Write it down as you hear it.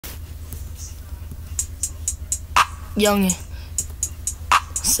Youngin,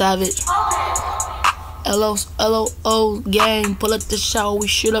 Savage, LO gang, pull up the shower, we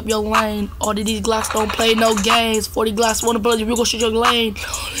shoot up your lane. All of these Glocks don't play no games. 40 Glocks wanna blow you, we gon' shoot your lane.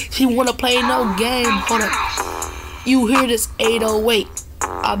 She wanna play no game, hold up. You hear this 808,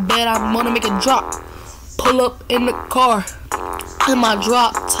 I bet I'm gonna make a drop. Pull up in the car, in my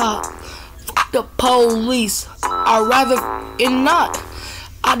drop top. Fuck the police, I'd rather it not.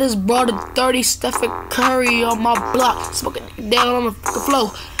 I just brought a 30 Stephen Curry on my block, smoking down on the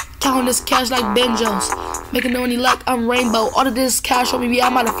floor. Counting this cash like Benjos, making money like I'm Rainbow. All of this cash on me,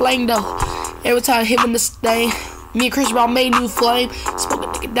 I'm out of flame though. Every time I hit on this thing, me and Chris Brown made new flame. Smoking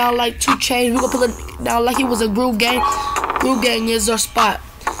nigga down like 2 Chainz. We gon' pull a nigga down like he was a groove gang. Groove gang is our spot.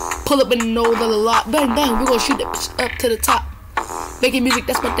 Pull up in the nose of the lot. Bang bang, we gon' shoot that bitch up to the top. Making music,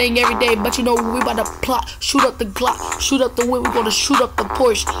 that's my thing every day. But you know we about to plot. Shoot up the Glock, shoot up the whip. We gonna shoot up the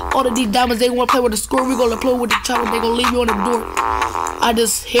Porsche. All of these diamonds, they wanna play with the score. We gonna play with the chopper. They gonna leave you on the door. I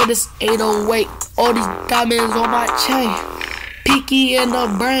just hear this 808. All these diamonds on my chain. Peaky in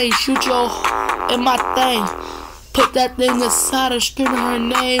the brain. Shoot your in my thing. Put that thing aside her, screaming her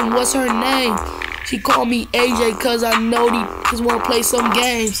name. What's her name? She called me AJ cause I know these niggas wanna play some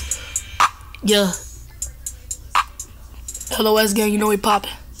games. Yeah. LOS gang, you know we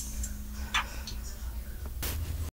poppin'.